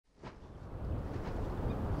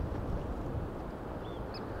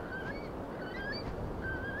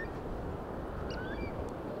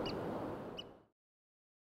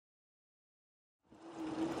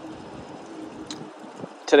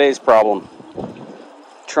today's problem.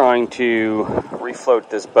 Trying to refloat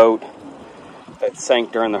this boat that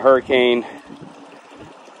sank during the hurricane.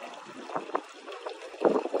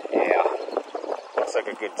 Yeah, looks like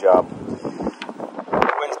a good job.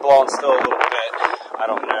 Wind's blowing still a little bit. I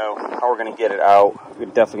don't know how we're going to get it out. We're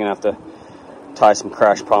definitely going to have to tie some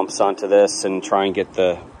crash pumps onto this and try and get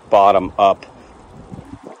the bottom up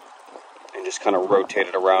and just kind of rotate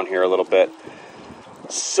it around here a little bit.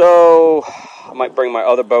 So I might bring my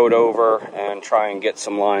other boat over and try and get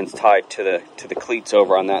some lines tied to the cleats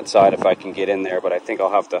over on that side if I can get in there, but I think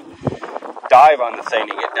I'll have to dive on the thing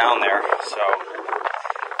to get down there. So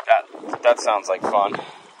that sounds like fun.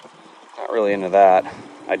 Not really into that.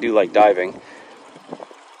 I do like diving,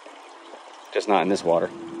 just not in this water.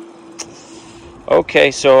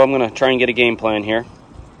 Okay, so I'm gonna try and get a game plan here.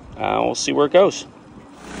 We'll see where it goes.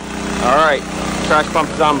 All right, trash pump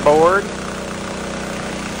is on board.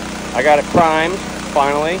 I got it primed,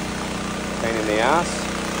 finally. Pain in the ass.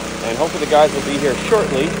 And hopefully the guys will be here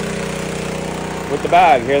shortly with the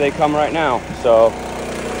bag. Here they come right now. So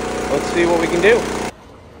let's see what we can do.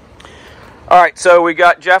 All right, so we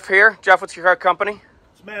got Jeff here. Jeff, what's your company?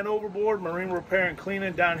 It's Man Overboard, Marine Repair and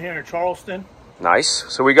Cleaning down here in Charleston. Nice.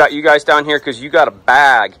 So we got you guys down here because you got a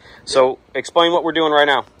bag. So explain what we're doing right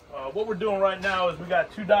now. What we're doing right now is we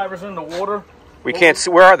got two divers in the water. We can't see,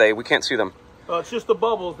 where are they? We can't see them. It's just the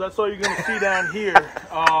bubbles. That's all you're going to see down here.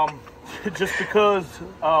 Just because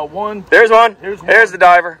one. There's one. There's the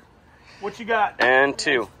diver. What you got? And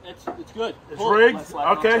two. It's good. It's rigged?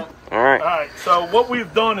 Okay. All right. All right. So what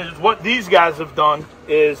we've done is, what these guys have done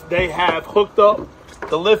is they have hooked up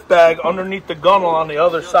the lift bag underneath the gunnel on the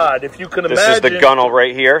other side. If you can imagine. This is the gunnel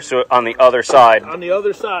right here. So on the other side. On the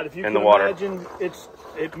other side. If you can water. imagine,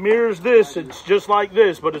 it mirrors this. It's just like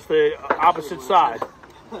this, but it's the opposite side.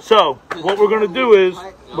 So what we're going to do is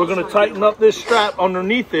we're going to tighten up this strap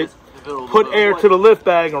underneath it, put air to the lift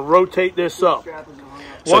bag, and rotate this up.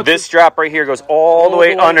 So this strap right here goes all the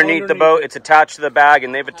way underneath the boat. It's attached to the bag,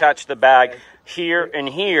 and they've attached the bag here and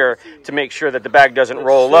here to make sure that the bag doesn't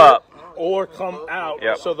roll up or come out.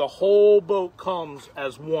 Yep. So the whole boat comes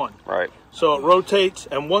as one. Right. So it rotates,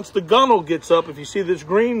 and once the gunnel gets up, if you see this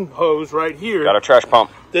green hose right here, got a trash pump.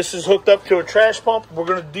 This is hooked up to a trash pump. We're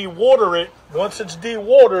going to dewater it. Once it's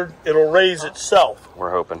dewatered, it'll raise itself.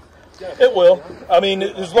 We're hoping. It will. I mean,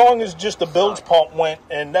 as long as just the bilge pump went,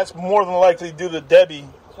 and that's more than likely due to Debby.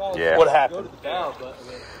 Yeah. What happened?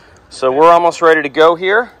 So we're almost ready to go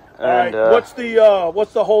here. And all right.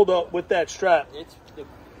 What's the hold up with that strap?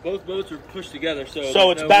 Both boats are pushed together,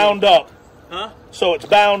 so it's bound up. Huh? So it's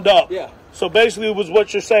bound up. Yeah. So basically,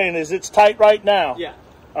 what you're saying is it's tight right now. Yeah.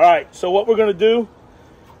 All right. So what we're gonna do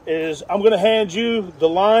is I'm gonna hand you the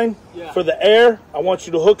line for the air. I want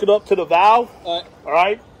you to hook it up to the valve. All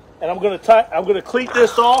right. And I'm gonna cleat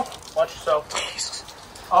this off. Watch yourself.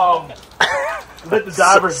 Let the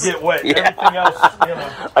divers get wet. Yeah. Everything else, you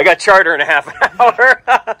know. I got charter in a half an hour.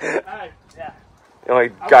 The only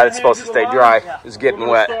guy that's supposed to stay dry is getting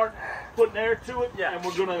wet. Start putting air to it, and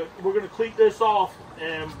we're gonna cleat this off,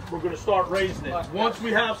 and we're gonna start raising it. Once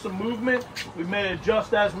we have some movement, we may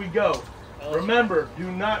adjust as we go. Remember,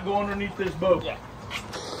 do not go underneath this boat. Yeah.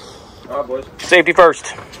 All right, boys. Safety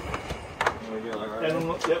first.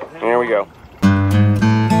 There we go.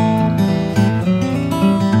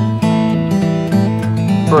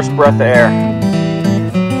 First breath of air.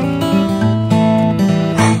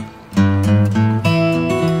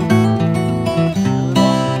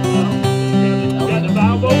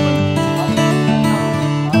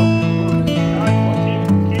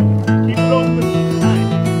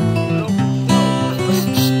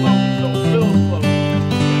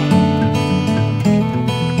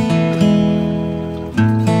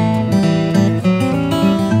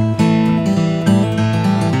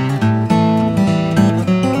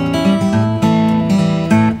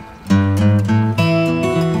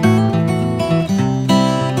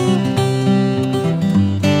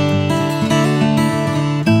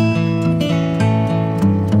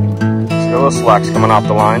 Slacks coming off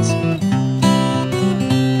the lines.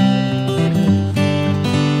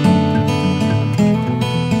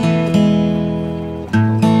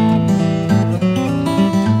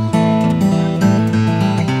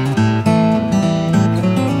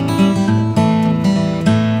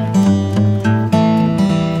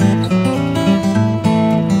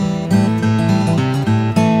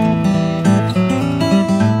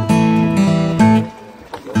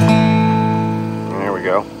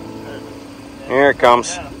 Here it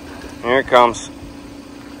comes. Here it comes.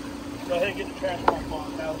 Go ahead and get the trash pump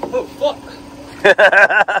on now. Oh, fuck.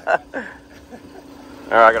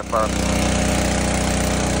 Alright, I got a fire.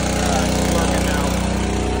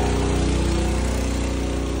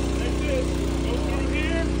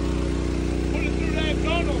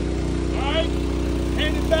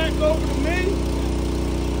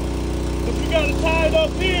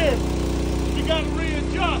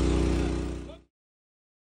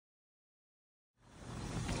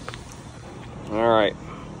 All right.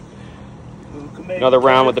 Another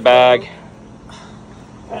round with the bag.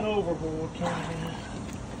 And overboard,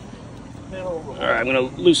 All right, I'm gonna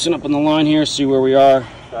loosen up on the line here, see where we are.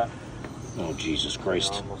 Okay. Oh, Jesus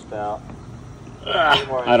Christ. Almost out.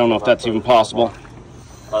 I don't know if that's even possible.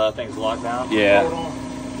 Oh, that thing's locked down? Yeah.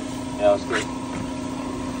 Yeah, that's good.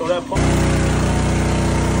 So that pump.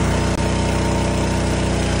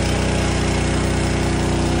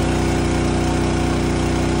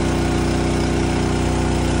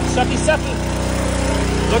 Sucky, sucky.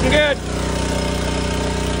 Looking good.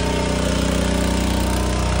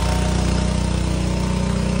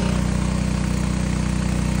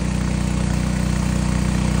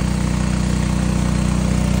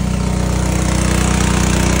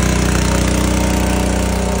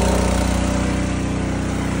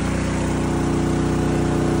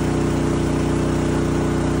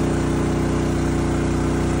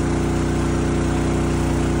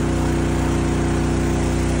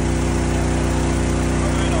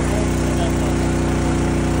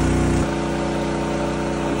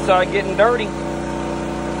 Started getting dirty.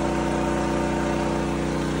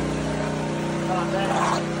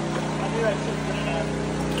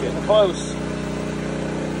 Getting close.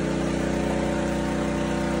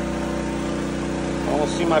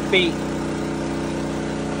 Almost see my feet.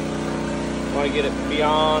 Want to get it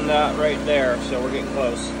beyond that right there, so we're getting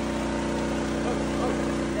close.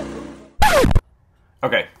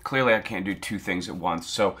 Okay, clearly I can't do two things at once,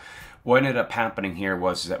 so what ended up happening here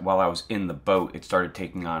was that while I was in the boat, it started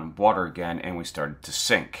taking on water again and we started to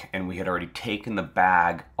sink. And we had already taken the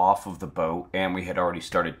bag off of the boat and we had already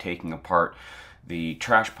started taking apart the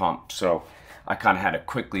trash pump. So I kind of had to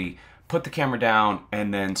quickly put the camera down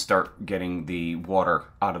and then start getting the water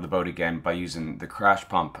out of the boat again by using the crash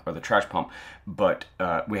pump or the trash pump. But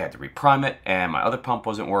we had to reprime it and my other pump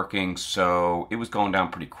wasn't working, so it was going down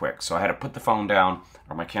pretty quick. So I had to put the phone down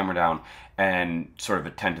or my camera down and sort of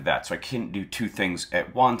attend to that. So I couldn't do two things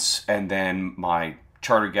at once, and then my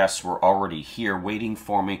charter guests were already here waiting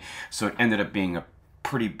for me, so it ended up being a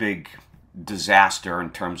pretty big disaster in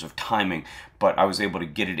terms of timing, but I was able to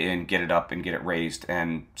get it in, get it up, and get it raised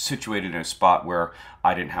and situated in a spot where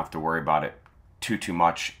I didn't have to worry about it too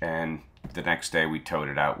much. And the next day we towed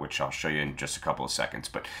it out, which I'll show you in just a couple of seconds,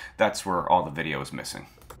 but that's where all the video is missing.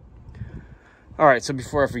 All right, so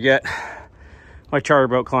before I forget, my charter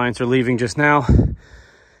boat clients are leaving just now,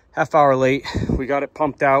 half hour late. We got it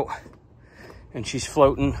pumped out and she's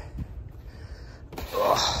floating.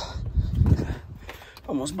 Ugh.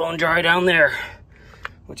 Almost bone dry down there,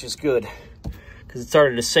 which is good because it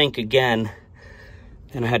started to sink again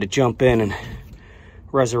and I had to jump in and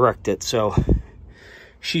resurrect it. So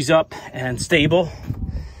she's up and stable,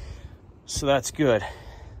 so that's good.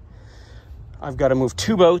 I've got to move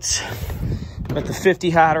two boats. Got the 50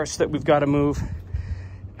 Hatteras that we've got to move,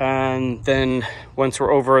 and then once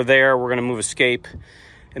we're over there, we're going to move Escape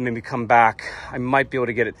and maybe come back. I might be able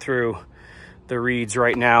to get it through the reeds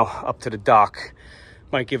right now up to the dock.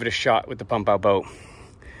 Might give it a shot with the pump out boat,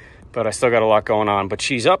 but I still got a lot going on. But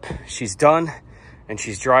she's up, she's done, and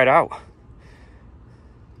she's dried out.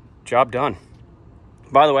 Job done.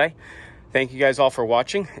 By the way, thank you guys all for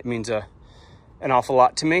watching. It means an awful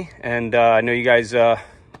lot to me, and I know you guys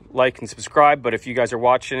like and subscribe, but if you guys are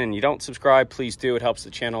watching and you don't subscribe, please do. It helps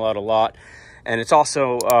the channel out a lot. And it's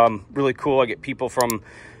also really cool. I get people from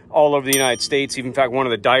all over the United States. Even in fact, one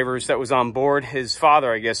of the divers that was on board, his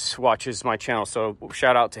father, I guess, watches my channel. So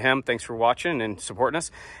shout out to him. Thanks for watching and supporting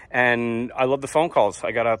us. And I love the phone calls.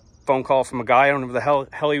 I got a phone call from a guy, I don't know where the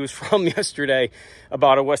hell he was from yesterday,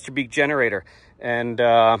 about a Westerbeek generator. And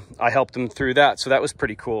I helped him through that. So that was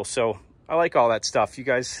pretty cool. So I like all that stuff. You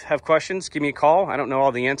guys have questions, give me a call. I don't know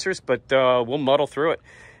all the answers, but we'll muddle through it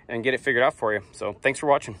and get it figured out for you. So thanks for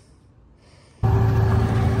watching.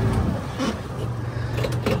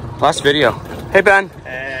 Last video. Hey, Ben.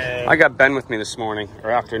 Hey. I got Ben with me this morning,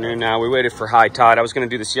 or afternoon now. We waited for high tide. I was going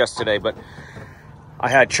to do this yesterday, but I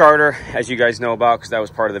had charter, as you guys know about, because that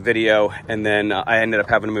was part of the video. And then I ended up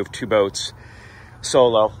having to move two boats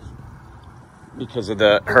solo because of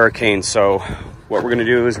the hurricane. So what we're going to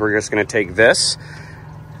do is we're just going to take this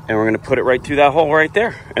and we're going to put it right through that hole right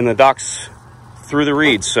there. And the dock's through the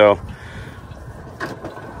reeds. So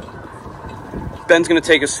Ben's going to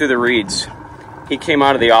take us through the reeds. He came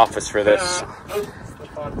out of the office for this. Yeah, that's the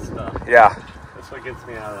fun stuff. Yeah. That's what gets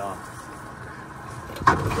me out of the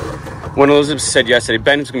office. When Elizabeth said yesterday,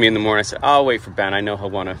 Ben's going to be in the morning, I said, I'll wait for Ben. I know he'll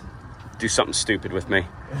want to do something stupid with me.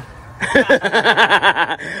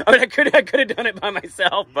 I mean, I could have done it by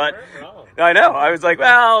myself, but I know. I was like,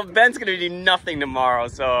 well, Ben's going to do nothing tomorrow,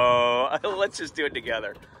 so let's just do it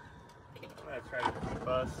together. I'm going to try to keep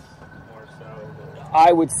us more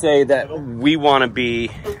I would say that we want to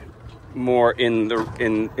be more in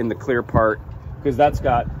the clear part, because that's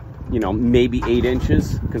got, you know, maybe 8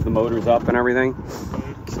 inches because the motor's up and everything.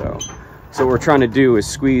 So what we're trying to do is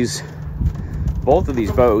squeeze both of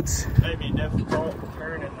these boats. Maybe difficult to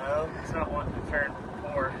turn it though. It's not wanting to turn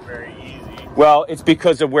forward very easy. Well, it's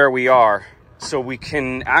because of where we are. So we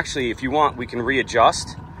can actually, if you want, we can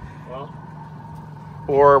readjust. Well,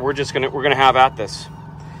 or we're gonna have at this.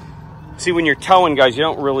 See, when you're towing, guys, you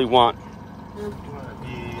don't really want.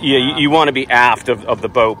 Yeah, you want to be aft of the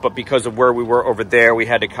boat, but because of where we were over there, we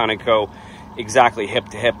had to kind of go exactly hip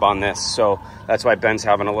to hip on this. So that's why Ben's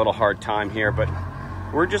having a little hard time here, but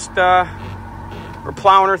we're just we're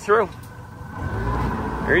plowing her through.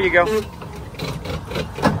 There you go.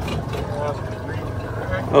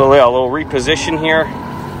 Oh yeah, a little reposition here.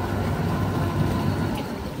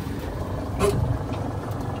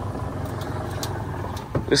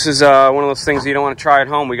 This is one of those things you don't want to try at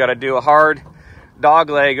home. We got to do a hard dog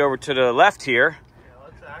leg over to the left here. yeah,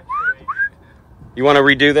 let's actually. You want to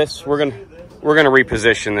redo this? We're gonna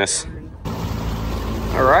reposition this.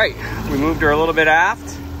 All right, we moved her a little bit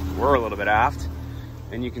aft. We're a little bit aft,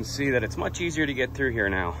 and you can see that it's much easier to get through here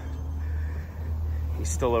now. He's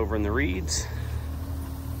still over in the reeds.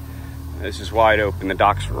 This is wide open. The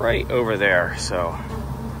dock's right over there, so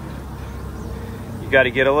you got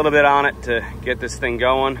to get a little bit on it to get this thing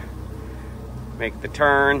going. Make the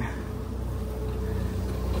turn.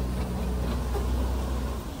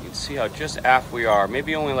 You can see how just aft we are.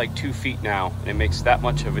 Maybe only like 2 feet now. And it makes that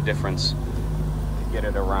much of a difference to get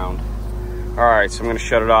it around. All right, so I'm going to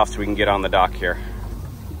shut it off so we can get on the dock here.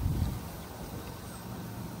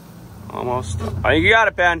 Almost. I think you got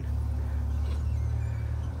it, Ben.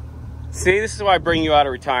 See, this is why I bring you out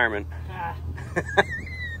of retirement.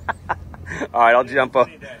 All right, I'll jump up.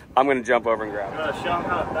 I'm going to jump over and grab it. Show them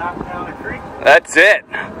how to back down the creek. That's it.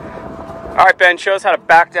 All right, Ben, show us how to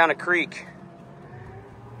back down a creek.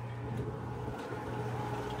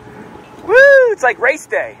 Woo, it's like race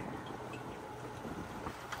day.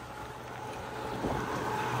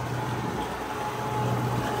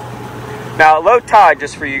 Now, at low tide,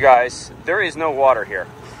 just for you guys, there is no water here.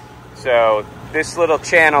 So this little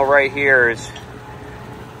channel right here has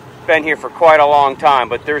been here for quite a long time,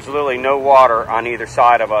 but there's literally no water on either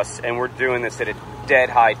side of us, and we're doing this at a dead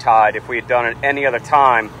high tide. If we had done it any other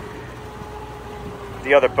time,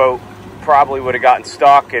 the other boat probably would have gotten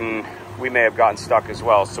stuck, and we may have gotten stuck as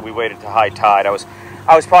well. So we waited to high tide. I was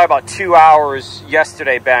probably about 2 hours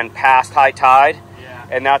yesterday, Ben, past high tide.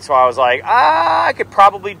 And that's why I was like, I could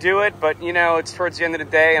probably do it, but you know, it's towards the end of the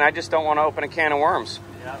day and I just don't want to open a can of worms.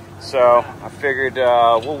 Yep. So I figured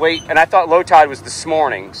we'll wait. And I thought low tide was this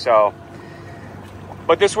morning. So,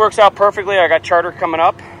 but this works out perfectly. I got charter coming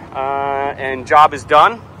up and job is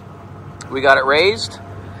done. We got it raised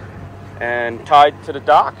and tied to the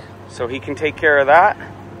dock so he can take care of that.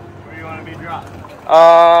 Where do you want to be dropped?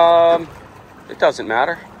 It doesn't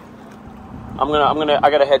matter. I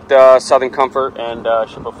gotta hit Southern Comfort and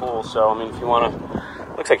Ship a Fool. So I mean, if you want to,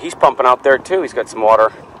 looks like he's pumping out there too. He's got some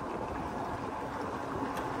water.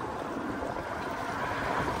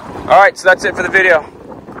 All right, so that's it for the video.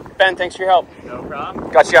 Ben, thanks for your help. No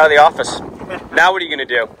problem. Got you out of the office. Now what are you gonna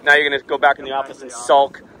do? Now you're gonna go back in the office and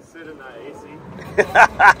sulk. Sit in that AC.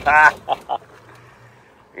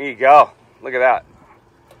 There you go. Look at that.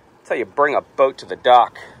 That's how you bring a boat to the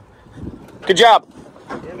dock. Good job.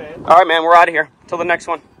 Yeah, man. All right, man, we're out of here. Till the next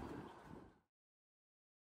one.